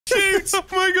it! Oh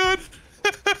my god!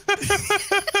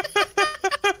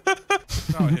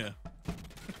 Oh, here.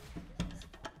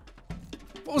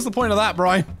 What was the point of that,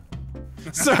 Brian?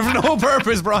 Serve no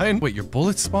purpose, Brian. Wait, your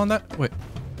bullets spawn that? Wait.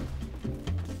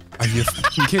 Are you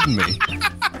fucking kidding me?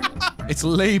 It's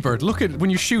labored. Look at when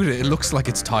you shoot it, it looks like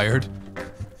it's tired.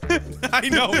 I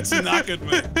know, it's knackered,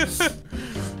 mate.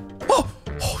 Oh!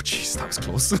 Oh, jeez, that was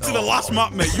close. To the last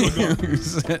map, mate, you were gone. You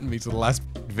sent me to the last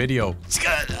video.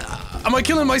 Am I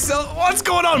killing myself? What's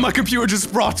going on? My computer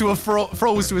just brought to a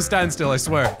froze to a standstill, I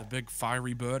swear. The big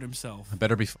fiery bird himself. I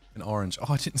better be fucking orange.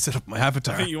 Oh, I didn't set up my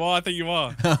avatar. I think you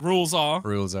are. Rules are.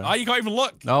 Rules are. Ah, you can't even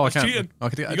look. No, I That's can't. cheating.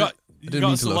 Okay, You got to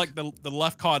to select the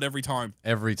left card every time.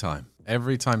 Every time.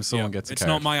 Every time someone gets a card. It's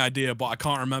not my idea, but I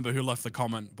can't remember who left the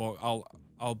comment, but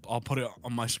I'll put it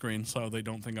on my screen so they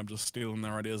don't think I'm just stealing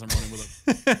their ideas and running with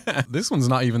it. This one's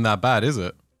not even that bad, is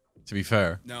it? To be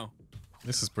fair. No.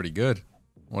 This is pretty good.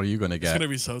 What are you gonna get? It's gonna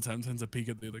be so tempting to peek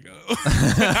at the other guy.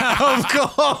 Of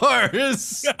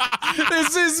course!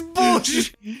 This is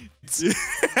bullshit!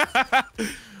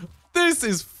 This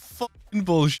is fucking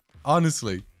bullshit,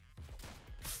 honestly.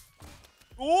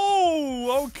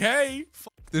 Oh, okay.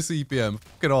 Fuck this EPM.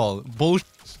 Fuck it all. Bullshit.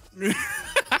 There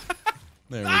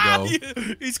we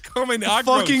go. He's coming aggro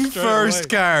Fucking straight first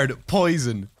away. card.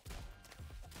 Poison.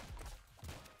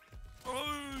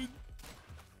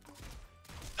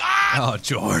 Oh,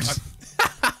 George.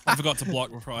 I forgot to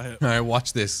block before I hit. Alright,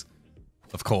 watch this.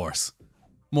 Of course.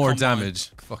 More Combine.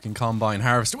 damage. Fucking combine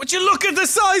harvester. Would you look at the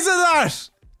size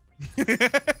of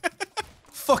that?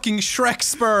 Fucking Shrek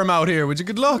sperm out here. Would you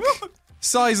good luck?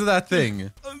 Size of that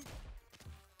thing.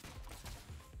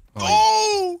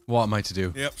 Oh! What am I to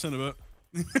do? Yep, send a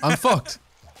bit. I'm fucked.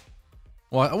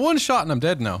 What? One shot and I'm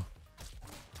dead now.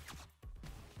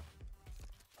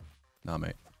 Nah,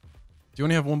 mate. Do you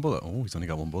only have one bullet? Oh, he's only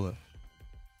got one bullet.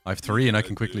 I have 3 and I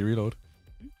can quickly reload.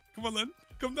 Come on then.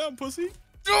 Come down, pussy.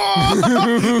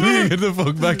 Get the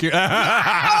fuck back here.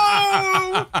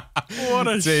 Oh! What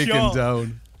a Taken shot.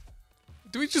 down.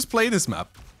 Do we just play this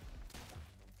map?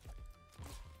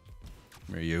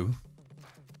 Where are you?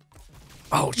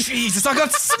 Oh, Jesus, I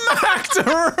got smacked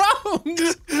around!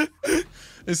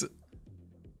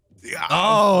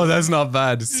 Oh, that's not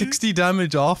bad. 60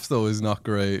 damage off, though, is not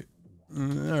great.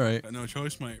 Alright. No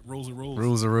choice, mate. Rules are rules.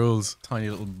 Rules are rules. Tiny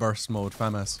little burst mode,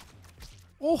 FAMAS.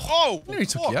 Oh, nearly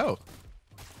took you out.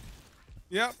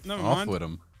 Yep, never Off mind. with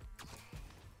him.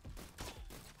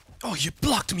 Oh, you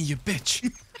blocked me, you bitch!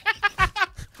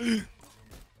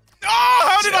 Oh,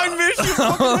 how did I miss you?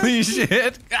 Holy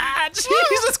shit! Ah,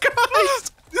 Jesus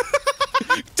Christ!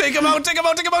 Take him out! Take him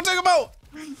out! Take him out! Take him out!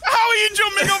 How are you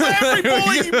jumping over every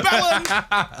bullet, you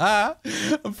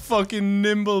bellend? I'm fucking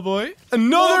nimble, boy.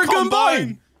 Another More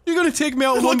combine! You're gonna take me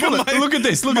out with one Look at bullet. my- Look at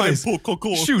this! Look at this!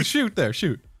 Cool. Shoot! Shoot there!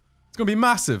 Shoot! It's gonna be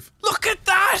massive. Look at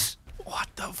that! What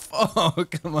the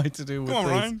fuck am I to do with Come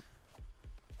on, this? Ryan.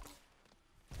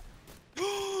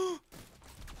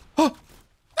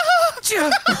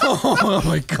 Oh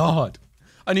my god!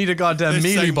 I need a goddamn This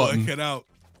melee ain't button. working out.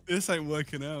 This ain't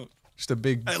working out. Just a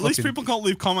big. At least people can't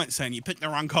leave comments saying you picked the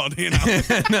wrong card, you know.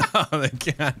 No, they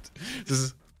can't.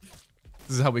 This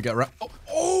is how we get right.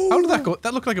 Oh, how did that go?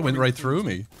 That looked like it went right through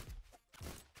me.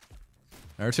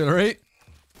 Artillery.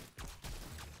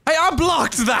 Hey, I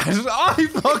blocked that! I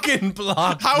fucking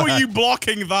blocked How that. are you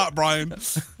blocking that, Brian?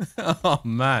 Oh,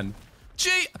 man.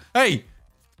 Gee! Hey!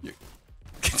 You're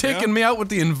taking me out with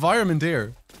the environment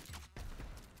here.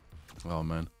 Oh,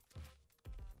 man.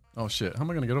 Oh, shit. How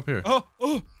am I gonna get up here?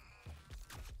 Oh.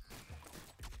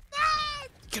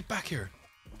 Get back here.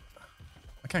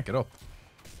 I can't get up.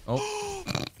 Oh.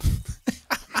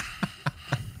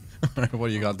 Alright, what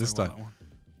do you got this time?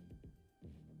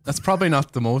 That's probably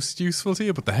not the most useful to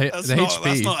you, but the HP.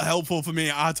 That's not helpful for me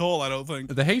at all, I don't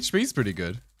think. The HP's pretty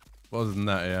good. Other than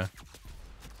that, yeah.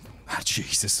 Ah,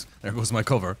 Jesus. There goes my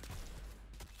cover.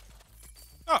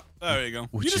 Oh, there you go.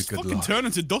 Wish You you just good fucking luck. turn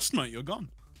into dust, mate. You're gone.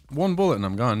 One bullet and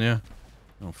I'm gone, yeah.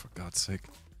 Oh, for God's sake.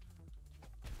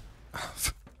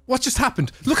 What just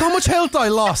happened? Look how much health I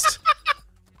lost!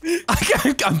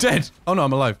 I'm dead. Oh no,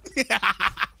 I'm alive.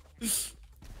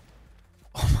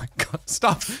 Oh my God,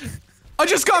 stop. I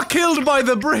just got killed by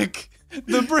the brick.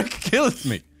 The brick killed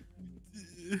me.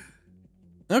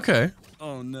 Okay.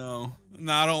 Oh no.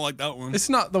 Nah, I don't like that one. It's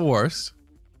not the worst.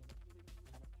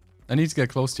 I need to get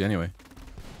close to you anyway.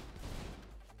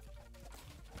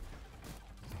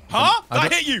 Huh? I That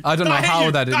don't- hit you! I don't know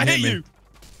how that didn't hit me. you!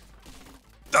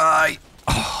 Die!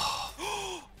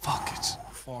 Oh, fuck it.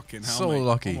 Fucking hell, So mate.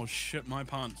 lucky. Almost shit my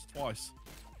pants twice.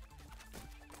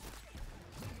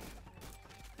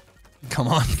 Come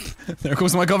on. There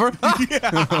goes my cover. Ah!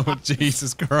 Yeah. Oh,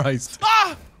 Jesus Christ.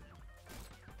 Ah!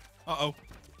 Uh-oh.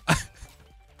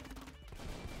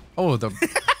 Oh, the...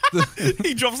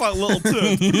 He drops like a little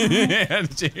turd. Yeah,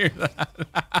 did you hear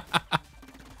that?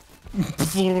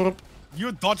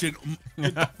 You're dodging.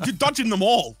 You're dodging them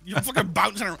all. You're fucking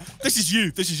bouncing around. This is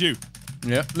you. This is you.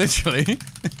 Yeah, literally.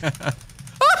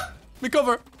 Ah! Me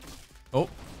cover. Oh.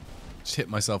 Just hit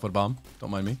myself with a bomb. Don't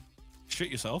mind me. Shit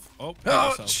yourself. Oh, Oh,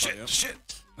 yourself. shit, Yeah. shit.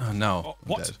 Oh, no. Oh, I'm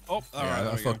what? dead. Oh, alright.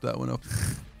 Yeah, I fucked that one up.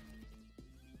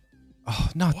 Oh,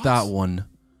 not that one.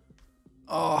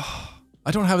 Oh,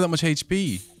 I don't have that much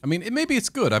HP. I mean, maybe it's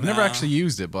good. I've never actually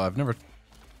used it, but I've never...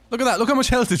 Look at that. Look how much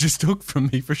health it just took from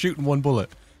me for shooting one bullet.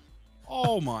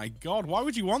 Oh my god. Why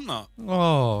would you want that?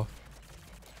 Oh.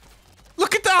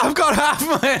 Look at that. I've got half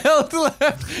my health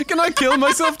left. Can I kill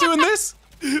myself doing this?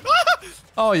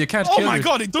 Oh, you can't kill me. Oh my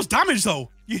god. It does damage though.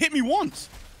 You hit me once.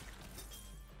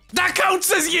 That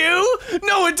counts as you?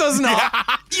 No, it does not.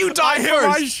 You die I hit first.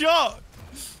 my shot.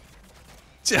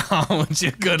 Oh,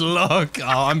 good luck.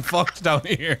 Oh, I'm fucked down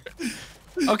here.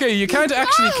 Okay, you can't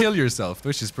actually kill yourself,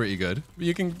 which is pretty good.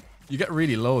 You get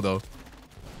really low though.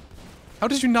 How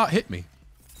did you not hit me?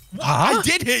 What? Huh? I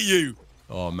did hit you.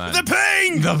 Oh man. The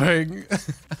ping! The ping.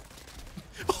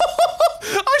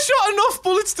 I shot enough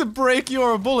bullets to break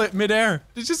your bullet midair.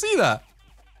 Did you see that?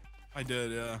 I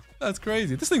did, yeah. That's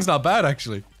crazy. This thing's not bad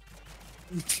actually.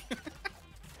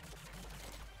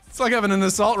 It's like having an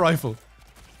assault rifle.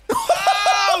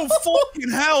 Oh,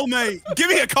 fucking hell, mate. Give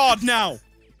me a card now.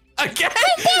 Again?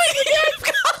 You've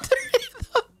got three.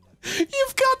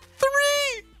 You've got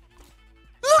three.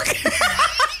 Look.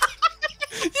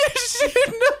 You're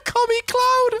shooting a commie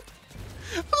cloud.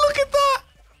 Look at that.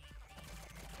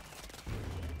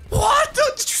 What?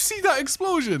 Did you see that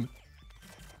explosion?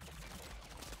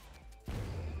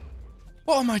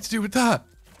 What am I to do with that?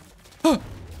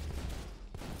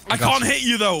 I can't hit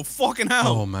you though. Fucking hell.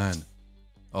 Oh man.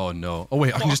 Oh no. Oh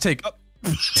wait, I can just take. Yeah,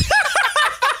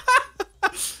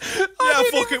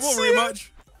 fuck it. What rematch?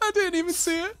 I didn't even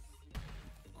see it.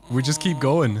 We just keep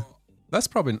going. That's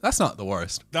not the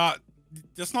worst.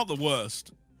 That's not the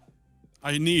worst.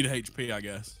 I need HP, I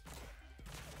guess.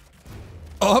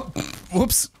 Oh,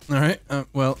 whoops. All right.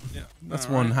 Well, Yeah, that's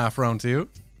all one right. half round to you.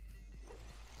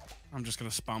 I'm just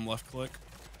gonna spam left click.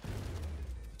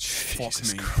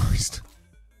 Jesus me. Christ.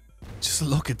 Just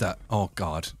look at that. Oh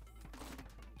God.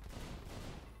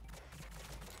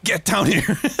 Get down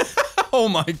here. Oh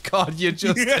my God, you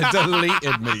just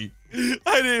deleted me.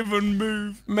 I didn't even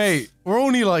move. Mate, we're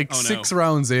only like Oh, no. 6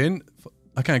 rounds in.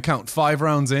 I can't count. 5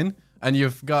 rounds in. And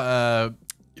you've got,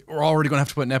 we're already gonna have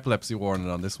to put an epilepsy warning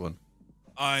on this one.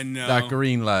 I know. That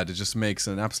green lad, it just makes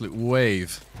an absolute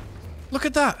wave. Look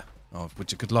at that. Oh,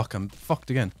 with your good luck, I'm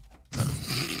fucked again.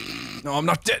 No, I'm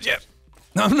not dead yet.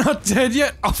 No, I'm not dead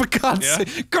yet. Oh, for God's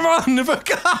sake. Come on, for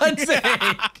God's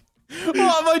sake. What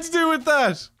am I to do with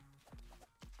that?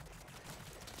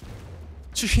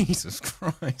 Jesus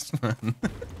Christ, man.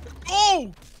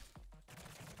 Oh!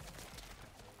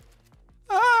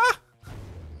 Ah!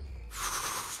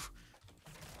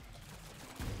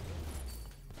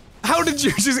 How did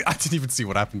you just... I didn't even see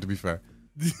what happened, to be fair.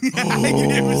 I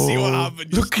didn't even see what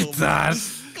happened. Look at that.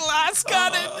 Glass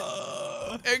cannon.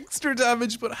 Extra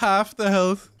damage, but half the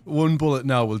health. 1 bullet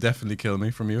now will definitely kill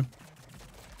me from you.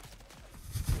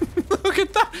 Look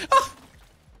at that.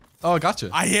 Oh, I gotcha.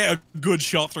 I hit a good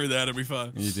shot through there, to be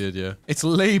fair. You did, yeah. It's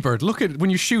labored. Look at when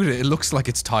you shoot it, it looks like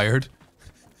it's tired.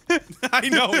 I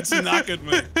know, it's knackered,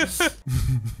 mate.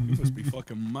 You must be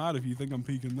fucking mad if you think I'm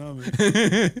peeking that,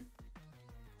 mate.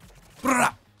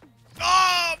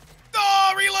 Oh!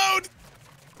 Oh, reload!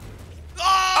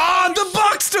 Oh, the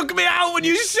box took me out when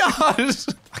you shot!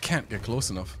 I can't get close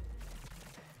enough.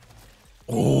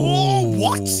 Oh,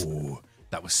 what?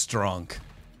 That was strong.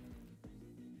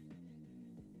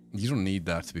 You don't need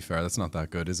that, to be fair. That's not that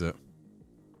good, is it?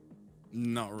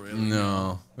 Not really.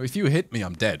 No. If you hit me,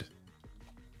 I'm dead.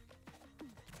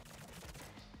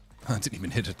 I didn't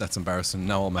even hit it. That's embarrassing.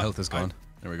 Now all my health is gone.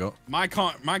 There we go. Mine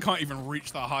can't even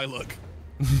reach that high, look.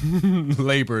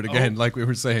 Labored again, like we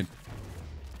were saying.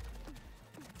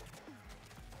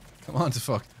 Come on to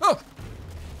fuck. Oh!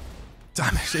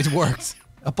 Damn it, it worked.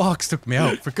 A box took me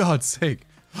out, for God's sake.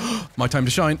 My time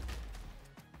to shine.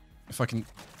 If I can...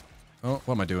 Oh,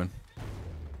 what am I doing?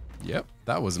 Yep,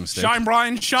 that was a mistake. Shine,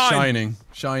 Brian, shine! Shining.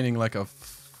 Shining like a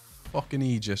fucking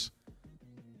Aegis.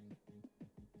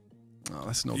 Oh,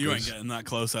 that's no good. You ain't getting that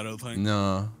close, I don't think.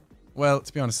 No. Well,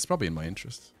 to be honest, it's probably in my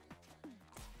interest.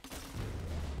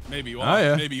 Maybe you are. Oh,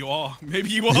 yeah. Maybe you are. Maybe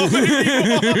you are. Maybe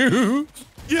you are.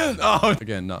 Yeah. Oh.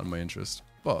 Again, not in my interest.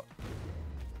 But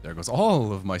There goes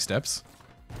all of my steps.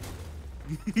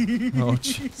 Oh,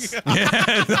 jeez. Yeah,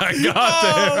 I got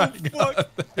there. I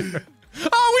got there.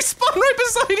 Oh, we spawned right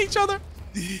beside each other.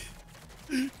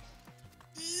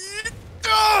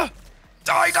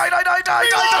 Die, die, die, die, die,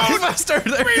 die, faster.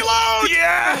 Reload!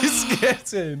 Yes,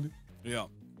 get in. Yeah.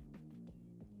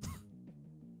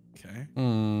 Okay.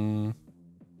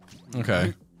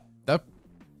 Okay. That.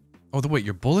 Oh, wait,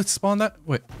 your bullets spawn that?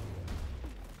 Wait.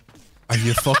 Are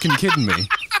you fucking kidding me?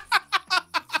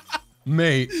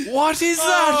 Mate, what is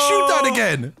that? Shoot that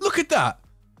again. Look at that.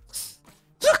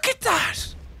 Look at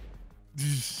that.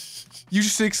 You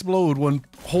just explode one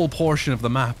whole portion of the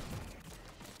map.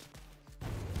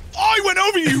 I went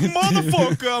over you,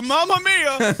 motherfucker! Mamma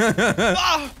mia!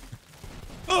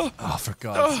 Oh, for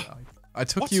God's sake! I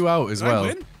took you out as well.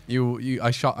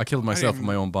 I killed myself with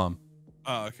my own bomb.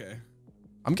 Oh, okay.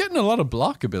 I'm getting a lot of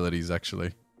block abilities,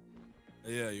 actually.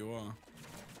 Yeah, you are.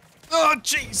 Oh,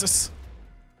 Jesus!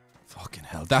 Fucking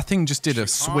hell! That thing just did a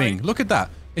swing. Look at that!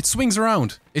 It swings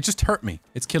around. It just hurt me.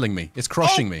 It's killing me. It's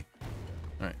crushing me.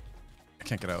 All right, I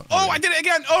can't get out. Oh, I did it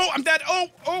again! Oh, I'm dead!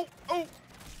 Oh!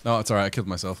 No, it's alright. I killed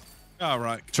myself. All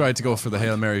right. Tried to go for the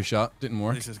Hail Mary shot. Didn't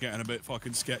work. This is getting a bit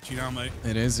fucking sketchy now, mate.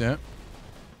 It is, yeah.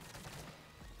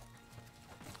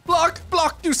 Block!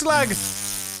 Block, you slag!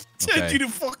 Send you to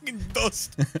fucking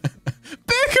dust.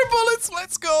 Baker bullets,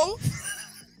 let's go!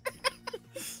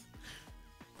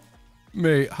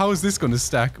 Mate, how is this going to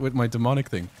stack with my demonic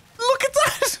thing? Look at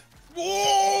that!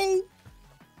 Whoa!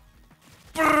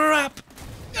 Brap!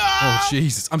 Oh,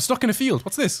 Jesus. I'm stuck in a field.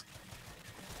 What's this?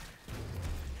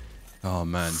 Oh,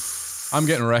 man. I'm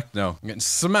getting wrecked now. I'm getting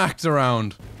smacked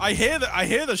around. I hear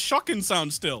the shocking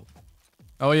sound still.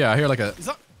 Oh, yeah. I hear like a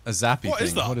zappy what thing.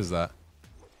 is that? What is that?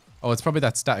 Oh, it's probably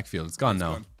that static field. It's gone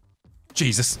now. Gone.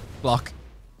 Jesus. Block.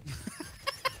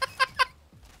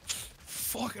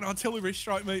 Fucking artillery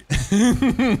strike, mate.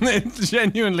 It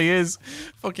genuinely is.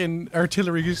 Fucking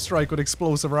artillery strike with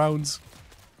explosive rounds.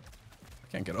 I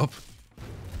can't get up.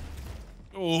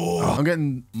 Oh. I'm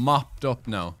getting mopped up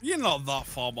now. You're not that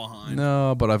far behind.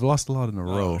 No, but I've lost a lot in a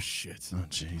row. Oh, shit. Oh,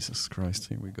 Jesus Christ.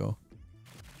 Here we go.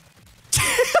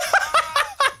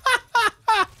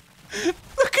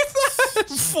 Look at that!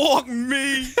 Fuck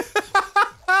me!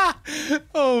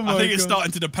 Oh my God. I think it's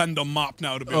starting to depend on map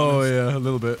now, to be honest. Oh, yeah, a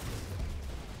little bit.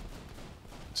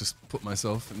 Just put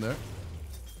myself in there.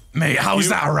 Mate, how's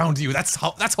that around you? That's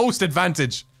host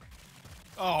advantage.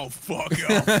 Oh, fuck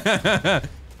off.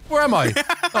 Where am I?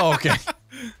 Oh, okay.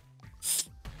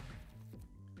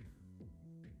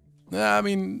 Yeah, I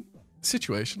mean,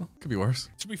 situational. Could be worse.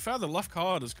 To be fair, the left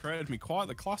card has created me quite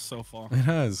the class so far. It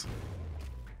has.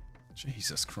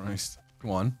 Jesus Christ.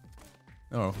 Go on.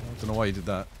 Oh, I don't know why you did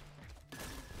that.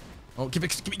 Oh, give me.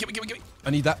 I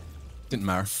need that. Didn't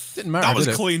matter. Didn't matter. That was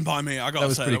clean by me, I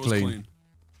gotta say. Pretty That was clean.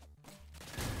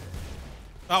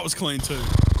 That was clean too.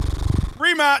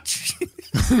 Rematch!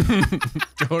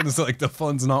 Jordan's like, the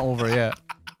fun's not over yet.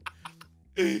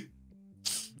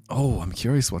 Oh, I'm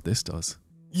curious what this does.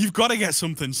 You've got to get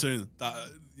something soon.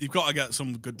 You've got to get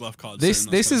some good left cards.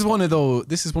 This is one of these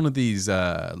This is one of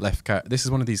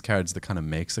these cards that kind of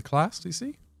makes a class. Do you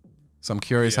see? So I'm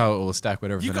curious how it will stack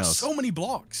with everything else. You got so many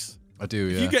blocks. I do.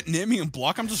 Yeah. If you get near me and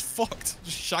block, I'm just fucked.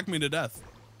 Just shag me to death.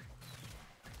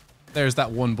 There's that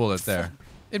one bullet there.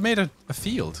 It made a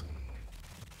field.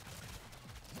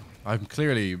 I'm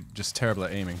clearly just terrible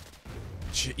at aiming.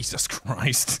 Jesus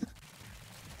Christ.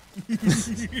 Give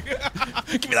me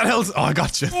that health. Oh, I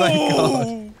got you. Thank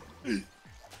God.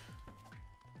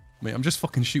 Mate, I'm just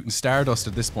fucking shooting Stardust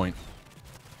at this point.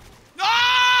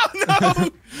 Ah, no!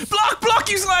 Block,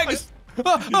 you slag!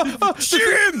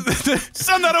 Shoot him!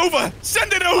 Send that over!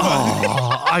 Send it over!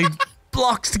 Oh, I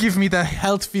blocked to give me the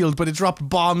health field, but it dropped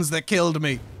bombs that killed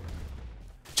me.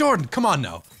 Jordan, come on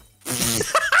now.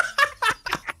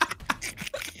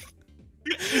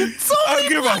 I don't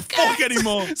give a fuck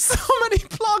anymore. So many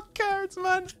block cards,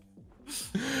 man.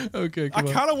 Okay, come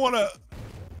on. I kind of want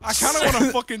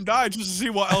to fucking die just to see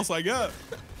what else I get.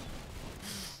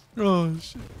 Oh,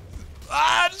 shit.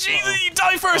 Ah, Jesus, you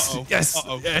die first. Yes,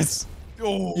 yes.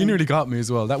 Oh. You nearly got me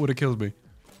as well. That would have killed me.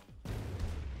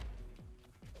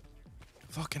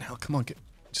 Fucking hell, come on.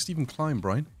 Just even climb,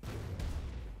 Brian.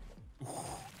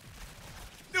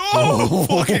 Oh,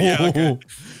 fuck it, yeah, okay.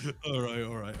 All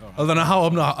right. I don't know how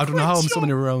I'm so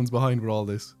many rounds behind with all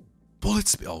this.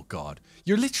 Bullets. Oh God,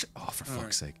 you're literally. Oh, for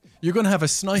fuck's sake, you're gonna have a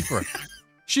sniper.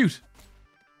 Shoot.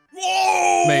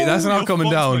 Whoa! Mate, that's not coming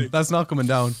down. That's not coming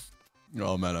down.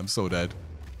 Oh man, I'm so dead.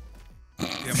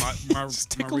 Yeah, my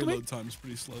reload time is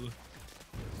pretty slow.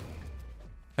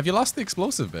 Have you lost the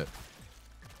explosive bit?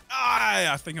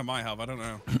 I think I might have. I don't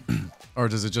know. Or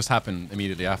does it just happen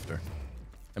immediately after?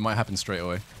 It might happen straight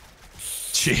away.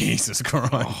 Jesus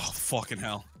Christ. Oh, fucking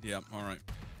hell. Yep, alright.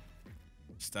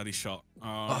 Steady shot.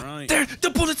 Alright. There! The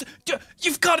bullets!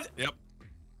 You've got it! Yep.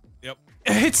 Yep.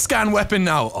 A hit scan weapon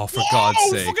now! Oh, for God's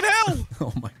sake. Fucking hell!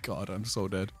 Oh my God, I'm so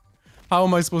dead. How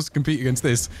am I supposed to compete against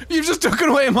this? You've just taken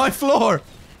away my floor!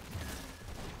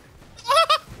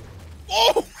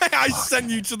 Oh, I sent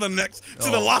you to the next, to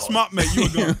the last map, mate. You were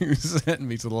gone. You sent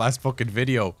me to the last fucking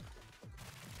video.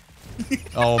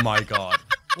 Oh my God.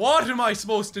 What am I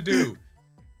supposed to do?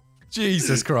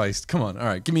 Jesus Christ. Come on. All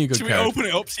right, give me a good card. Should we open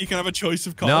it up so you can have a choice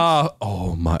of cards? No.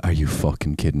 Oh my, are you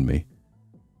fucking kidding me?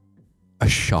 A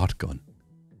shotgun.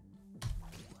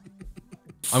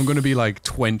 I'm gonna be like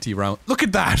 20 rounds. Look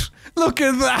at that! Look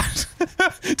at that!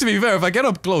 To be fair, if I get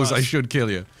up close, I should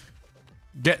kill you.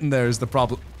 Getting there is the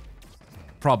problem.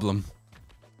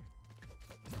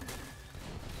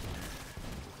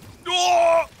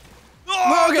 Oh!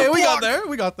 Oh, Okay, we got there.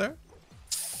 We got there.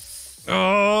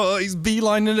 Oh, he's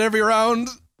beelining every round.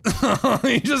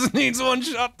 He just needs one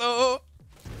shot though.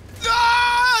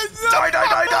 Ah, Die!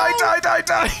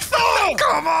 Oh,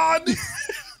 come on!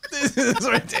 This is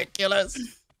ridiculous.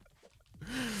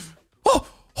 Oh,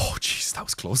 jeez, that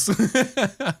was close. Reload,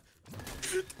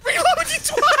 you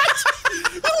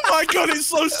twat! Oh my God, it's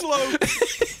so slow.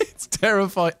 It's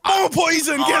terrifying. Oh,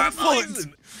 poison! Get poison!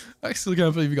 poison! I still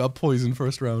can't believe you got poison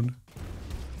first round.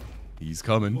 He's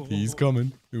coming. He's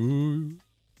coming. Ooh.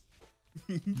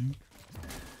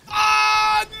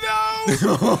 Ah, no!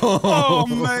 Oh,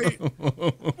 mate.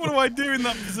 What do I do in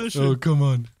that position? Oh, come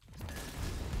on.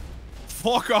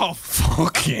 Fuck off.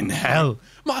 Fucking hell.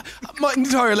 My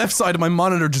entire left side of my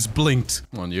monitor just blinked.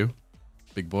 Come on, you.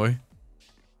 Big boy.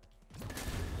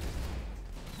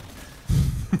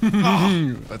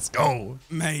 Oh. Let's go.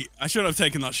 Mate, I should have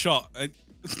taken that shot.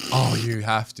 Oh, you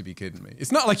have to be kidding me.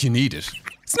 It's not like you need it.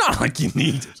 It's not like you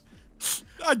need it.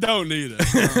 I don't need it.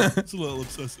 No, it's a little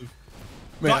obsessive.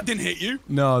 Mate, that didn't hit you?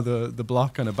 No, the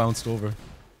block kind of bounced over.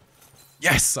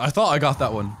 Yes, I thought I got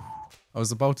that one. I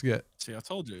was about to get... See, I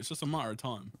told you, it's just a matter of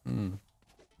time.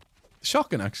 The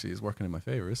shotgun actually is working in my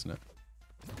favor, isn't it?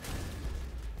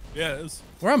 Yeah, it is.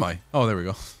 Where am I? Oh, there we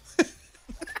go.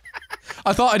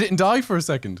 I thought I didn't die for a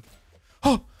second.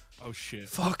 Oh! Oh, shit.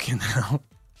 Fucking hell.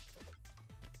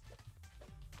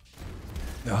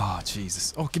 Oh,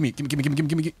 Jesus. Oh, gimme.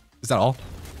 Is that all?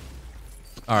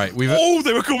 Alright, we've... Oh,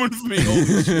 they were coming for me!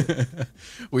 Holy shit.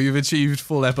 We've achieved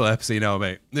full epilepsy now,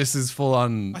 mate. This is full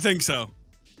on... I think so.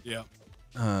 Yeah.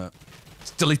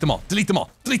 Delete them all. Delete them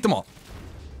all. Delete them all.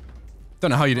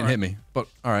 Don't know how you didn't hit me, but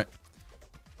alright.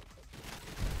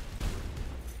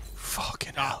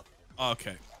 Fucking hell.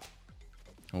 Okay.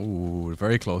 Oh,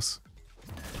 very close.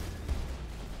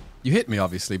 You hit me,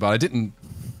 obviously, but I didn't...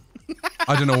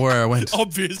 I don't know where I went.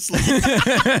 Obviously.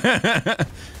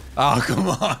 Oh, come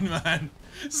on, man.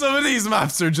 Some of these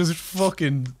maps are just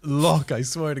fucking luck, I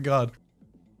swear to God.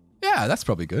 Yeah, that's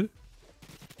probably good.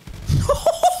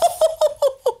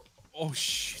 Oh,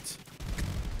 shit.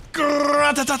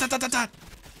 Look at that!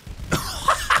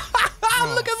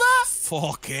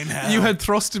 Fucking hell. You had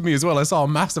thrusted me as well. I saw a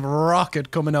massive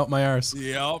rocket coming out my arse.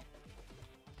 Yep.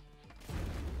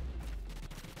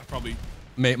 Probably.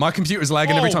 Mate, my computer's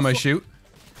lagging every time I shoot.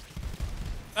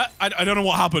 I don't know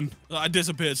what happened. I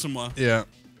disappeared somewhere. Yeah.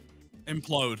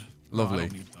 Implode. Lovely. I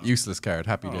don't need that. Useless card.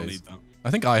 Happy I don't days. need that.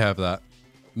 I think I have that.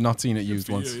 Not seen it used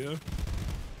For once. you, yeah.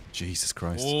 Jesus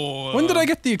Christ. Oh, When did I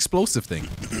get the explosive thing?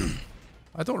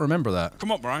 I don't remember that.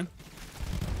 Come on, Brian.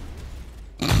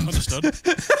 Understood.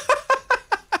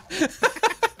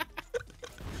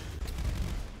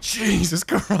 Jesus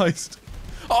Christ.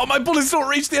 Oh, my bullets don't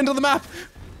reach the end of the map.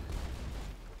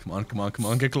 Come on, come on, come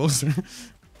on, get closer.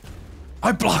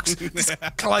 I blocked this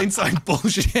client-side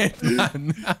bullshit,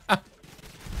 man.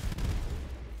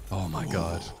 Oh my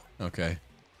God. Okay.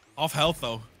 Off health,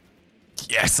 though.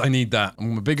 Yes, I need that.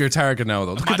 I'm a bigger target now,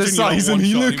 though. Look at the Imagine you size don't of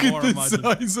me. one-shot Look anymore, at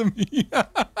the size of me.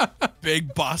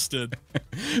 Big bastard.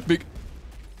 Big.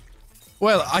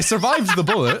 Well, I survived the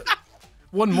bullet.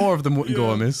 One more of them wouldn't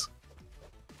go amiss.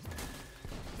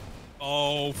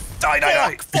 Oh,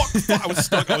 Die. fuck. I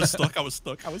was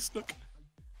stuck.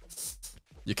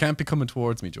 You can't be coming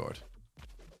towards me, Jord.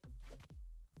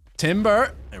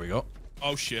 Timber. There we go.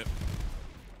 Oh, shit.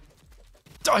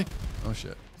 Die. Oh,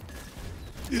 shit.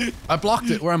 I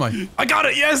blocked it. Where am I? I got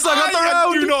it. Yes, I got the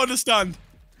round. I do not understand.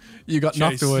 You got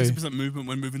knocked away. 60% movement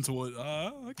when moving towards.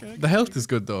 Okay. The health is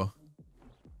good, though.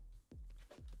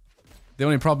 The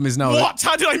only problem is now... What?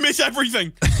 How did I miss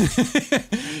everything?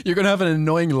 You're gonna have an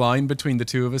annoying line between the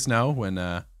two of us now when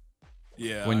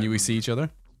Yeah. we see each other.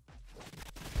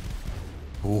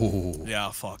 Oh. Yeah,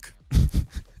 fuck.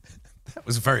 That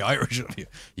was very Irish of you.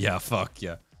 Yeah, fuck,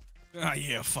 yeah. Ah,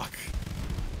 yeah, fuck.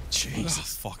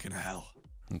 Jesus. Fucking hell.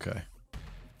 Okay.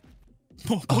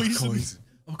 More poison.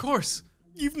 Of course.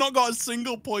 You've not got a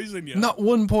single poison yet. Not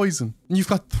one poison. And you've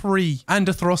got 3 and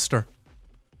a thruster.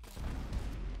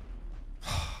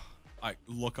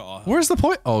 Look at her. Where's the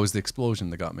point? Oh, it was the explosion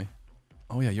that got me.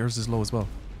 Oh yeah, yours is low as well.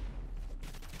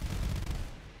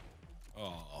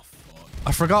 Oh, fuck.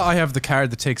 I forgot I have the card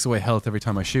that takes away health every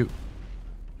time I shoot.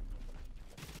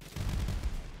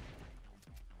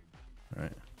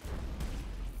 Alright.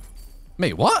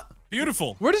 Mate, what?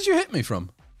 Beautiful. Where did you hit me from?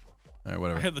 Alright,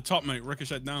 whatever. I hit the top, mate.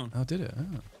 Ricochet down. Oh, did it?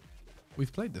 Oh.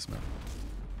 We've played this map.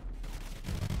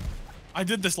 I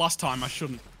did this last time. I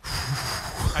shouldn't.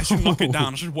 I should knock it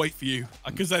down. I should wait for you.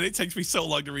 Because then it takes me so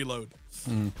long to reload.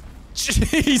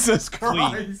 Jesus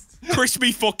Christ. Clean.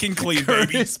 Crispy fucking clean,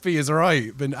 baby. Crispy is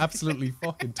right. Been absolutely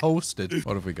fucking toasted.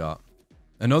 What have we got?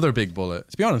 Another big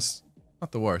bullet. To be honest,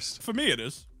 not the worst. For me, it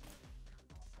is.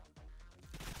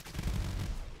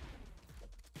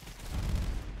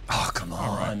 Oh, come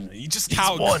on. Right. You just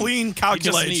need one. Clean,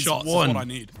 calculated shots is what I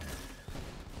need.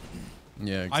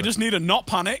 Yeah, exactly. I just need to not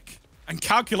panic and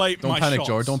calculate my shots. Don't panic,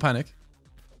 George. Don't panic.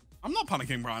 I'm not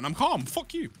panicking, Brian. I'm calm.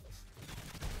 Fuck you.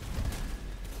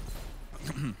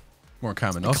 More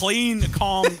calm enough. Clean,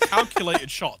 calm,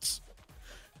 calculated shots.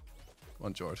 Come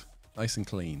on, George. Nice and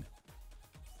clean.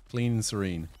 Clean and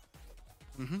serene.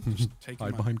 Just taking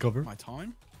Hide behind cover. my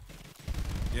time.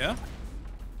 Yeah?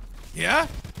 Yeah?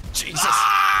 Jesus.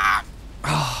 Ah!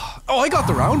 Oh, I got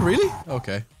the round, really?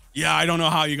 Okay. Yeah, I don't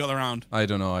know how you got the round. I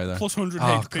don't know either. Plus 100 oh,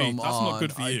 HP. come That's on. not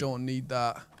good for you. I don't need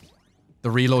that. The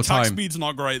reload Attack time. speed's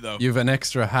not great, though. You have an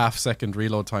extra half-second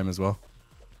reload time as well.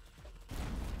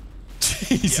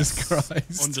 Jesus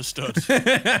Christ. Understood.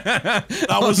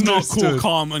 That was not cool,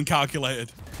 calm, and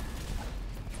calculated.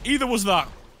 Either was that.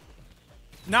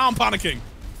 Now I'm panicking.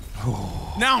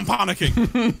 Now I'm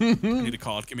panicking. I need a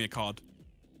card. Give me a card.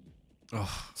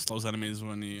 Slows enemies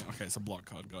when you... Okay, it's a block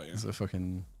card. Got you. It's a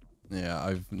fucking... Yeah,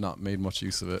 I've not made much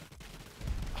use of it.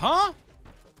 Huh?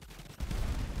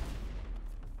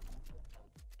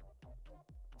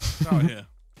 Out here.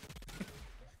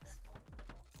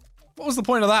 What was the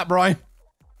point of that, Brian?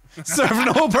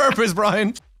 Served no purpose,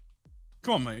 Brian.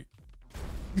 Come on, mate.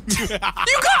 You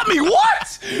got me,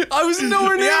 what? I was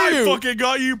nowhere near you. I fucking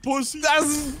got you, pussy.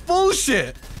 That's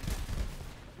bullshit.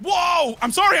 Whoa!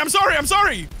 I'm sorry, I'm sorry, I'm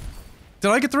sorry! Did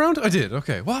I get the round? I did,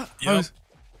 okay. What? Yep.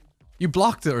 You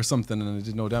blocked it or something and it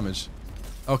did no damage.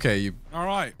 Okay, you...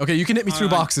 Alright. Okay, you can hit me through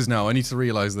boxes now. I need to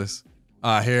realize this.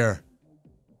 Ah, here.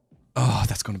 Oh,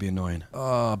 that's going to be annoying.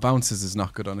 Oh, bounces is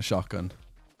not good on a shotgun.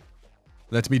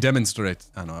 Let me demonstrate.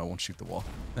 Oh no, I won't shoot the wall.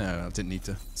 No, I didn't need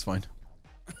to. It's fine.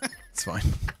 It's fine.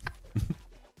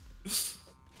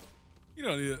 You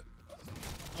don't need it.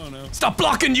 Oh no. Stop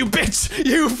blocking, you bitch!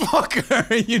 You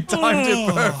fucker! You timed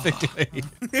it perfectly.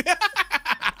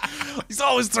 He's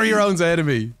always 3 rounds ahead of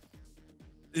me.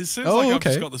 It seems like I've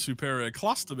just got the superior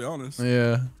class, to be honest.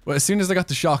 Yeah. Well, as soon as I got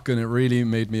the shotgun, it really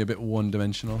made me a bit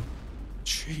one-dimensional.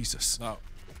 Jesus. No.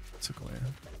 Took away.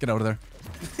 Get out of there.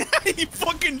 You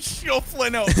fucking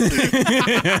shuffling out.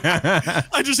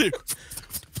 I just hear...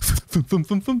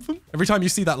 Every time you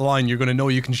see that line, you're gonna know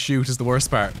you can shoot is the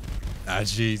worst part. Ah,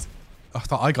 jeez. I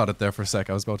thought I got it there for a sec.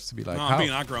 I was about to be like, no, how? I'm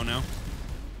being aggro now.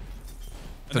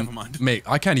 Never mind. Mate,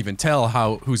 I can't even tell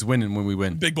who's winning when we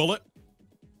win. Big bullet.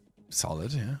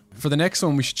 Solid, yeah. For the next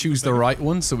one, we should choose the right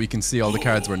one so we can see all the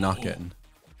cards we're not getting.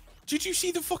 Did you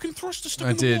see the fucking thruster stuck I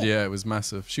in the wall? did, yeah. It was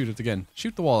massive. Shoot it again.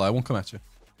 Shoot the wall. I won't come at you.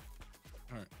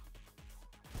 Alright.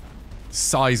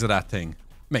 Size of that thing.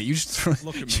 Mate, you just...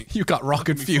 Look at me. You got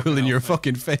rocket fuel in your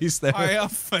fucking face there. I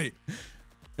have faith.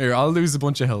 Here, I'll lose a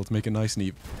bunch of health. Make it nice and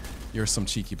even. You're some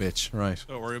cheeky bitch. Right.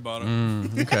 Don't worry about it.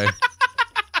 Okay.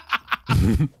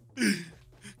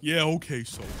 Yeah, okay,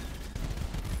 so.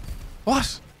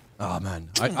 What? Oh man,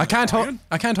 I can't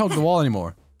hug the wall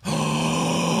anymore.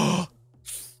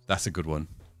 That's a good one.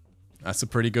 That's a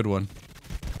pretty good one.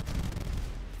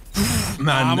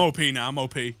 Man, I'm OP now. I'm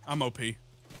OP. I'm OP.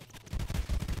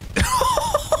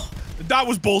 That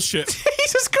was bullshit.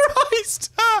 Jesus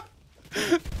Christ!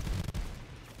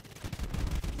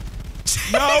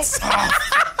 No.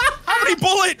 How many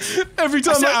bullets? Every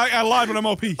time I lied when I'm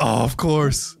OP. Oh, of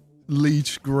course.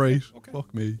 Leech, great. Okay.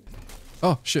 Fuck me.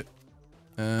 Oh shit.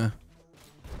 Oh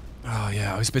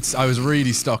yeah, I was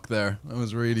really stuck there. I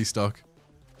was really stuck.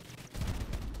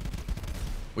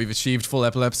 We've achieved full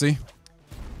epilepsy.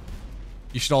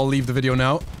 You should all leave the video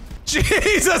now.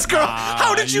 Jesus Christ!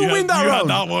 How did you win that round?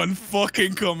 You had that one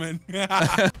fucking coming.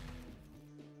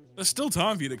 There's still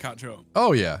time for you to catch up.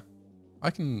 Oh yeah,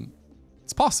 I can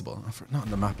It's possible. Not on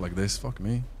the map like this. Fuck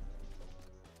me.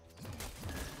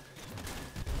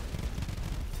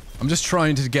 I'm just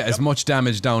trying to get as much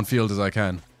damage downfield as I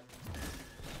can.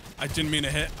 I didn't mean to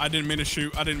hit. I didn't mean to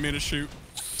shoot. I didn't mean to shoot.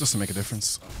 Doesn't make a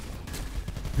difference.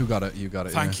 Who got it? You got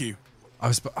it. Thank you. I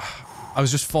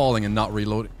was just falling and not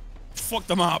reloading. Fuck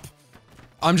them up.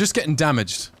 I'm just getting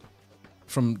damaged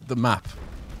from the map.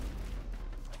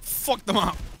 Fuck them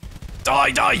up. Die!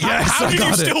 Yes, How did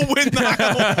you still win that?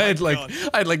 Oh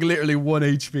I had like literally 1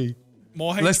 HP.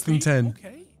 More HP? Less than 10.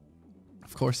 Okay.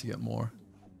 Of course you get more.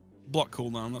 Block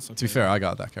cooldown, that's okay. To be fair, I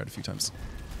got that card a few times.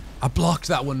 I blocked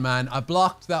that one, man. I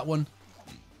blocked that one.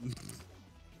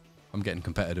 I'm getting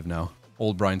competitive now.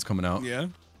 Old Brian's coming out. Yeah.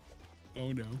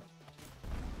 Oh no.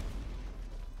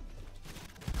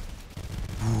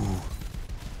 Ooh.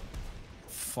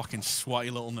 Fucking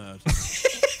sweaty little nerd.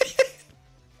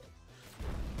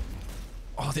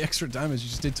 Oh, the extra damage you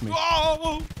just did to me.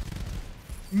 Oh!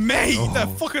 Mate, they're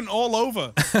fucking all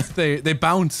over. they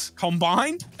bounce.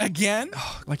 Combined? Again?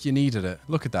 Oh, like you needed it.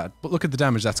 Look at that. But look at the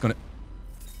damage that's gonna...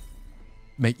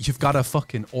 Mate, you've got a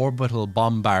fucking orbital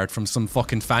bombard from some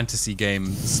fucking fantasy game.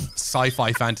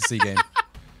 Sci-fi fantasy game.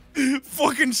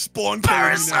 Fucking spawn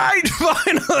Parasite,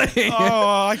 finally!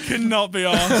 Oh, I cannot be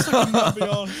honest. I cannot be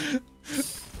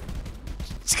honest.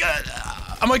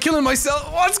 Am I killing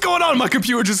myself? What's going on? My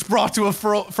computer just brought to a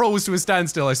froze to a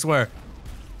standstill, I swear.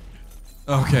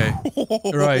 Okay.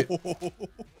 Right.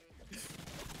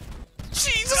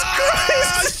 Jesus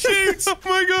Christ! Shoot! Oh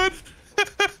my god.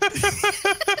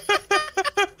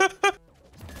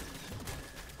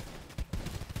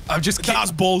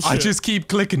 That's bullshit. I just keep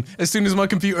clicking. As soon as my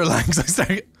computer lags, I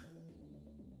start...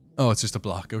 Oh, it's just a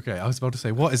block. Okay, I was about to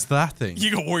say, what is that thing?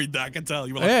 You got worried there, I can tell.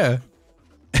 You were like, Yeah.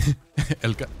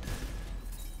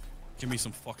 give me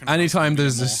some fucking... Anytime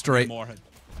there's a straight... Oh,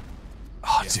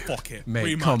 yeah, dude. Fuck it.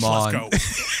 Mate, Rematch, come on. Let's go.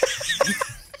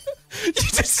 You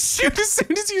just shoot as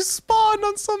soon as you spawn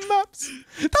on some maps.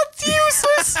 That's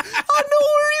useless. I know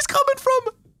where he's coming from.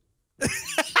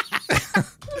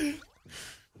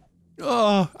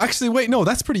 Oh, actually, wait, no,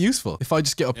 that's pretty useful. If I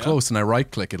just get up close and I right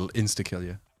click, it'll insta kill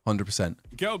you. 100%.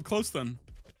 Get up close then.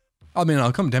 I mean,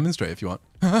 I'll come demonstrate if you want.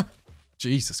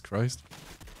 Jesus Christ.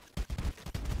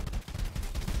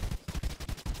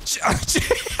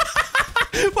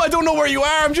 I don't know where you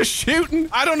are. I'm just shooting.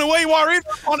 I don't know where you are either.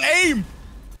 On aim.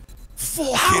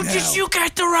 Fucking How hell. did you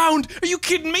get the round? Are you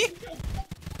kidding me?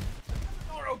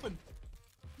 Door open.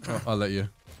 Oh, I'll let you.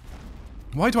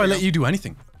 Why do I let you do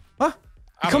anything? Huh?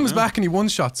 He comes back and he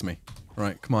one-shots me.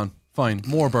 Right, come on. Fine.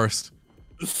 More burst.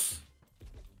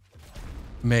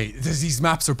 Mate, these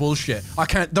maps are bullshit. I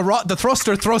can't- the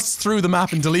thruster thrusts through the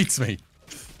map and deletes me.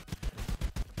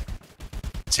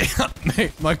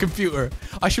 Mate, my computer.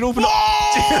 I should open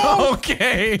up.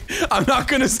 Okay. I'm not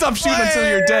gonna stop shooting until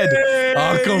you're dead.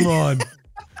 Oh, come on.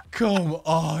 Come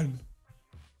on.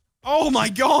 Oh my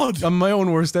god. I'm my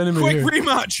own worst enemy Quick here.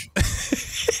 rematch.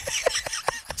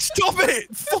 Stop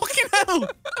it. Fucking hell.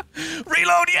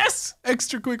 Reload, yes.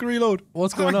 Extra quick reload.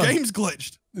 What's going on? My game's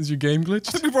glitched. Is your game I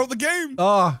glitched? think we broke the game.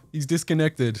 Ah, he's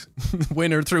disconnected.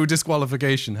 Winner through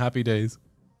disqualification. Happy days.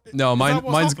 No, mine's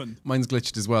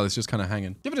glitched as well. It's just kind of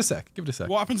hanging. Give it a sec. Give it a sec.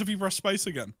 What happens if you press space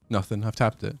again? Nothing. I've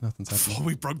tapped it. Nothing's happening. Oh,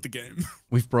 we broke the game.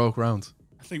 We've broke rounds.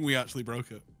 I think we actually broke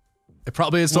it. It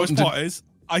probably is something The worst part is,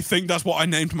 I think that's what I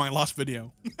named my last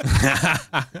video.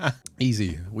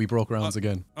 Easy. We broke rounds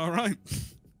again. All right.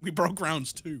 We broke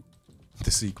rounds too. The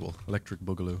sequel, Electric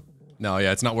Boogaloo. No,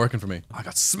 yeah, it's not working for me. I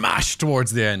got smashed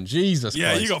towards the end. Jesus Christ.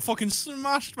 Yeah, you got fucking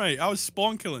smashed, mate. I was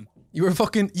spawn killing. You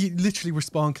literally were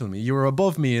spawn killing me. You were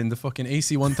above me in the fucking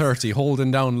AC-130 holding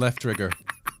down left trigger.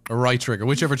 Or right trigger,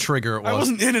 whichever trigger it was. I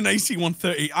wasn't in an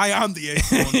AC-130. I am the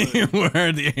AC-130. You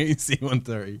were the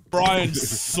AC-130. Brian's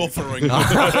suffering.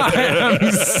 I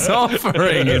am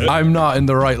suffering. I'm not in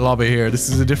the right lobby here. This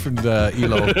is a different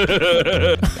ELO.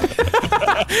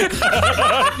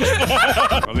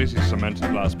 At least he's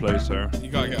cemented last place there. You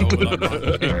gotta get over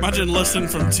that, man. Imagine listening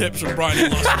from tips from Brian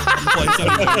in last place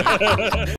anyway.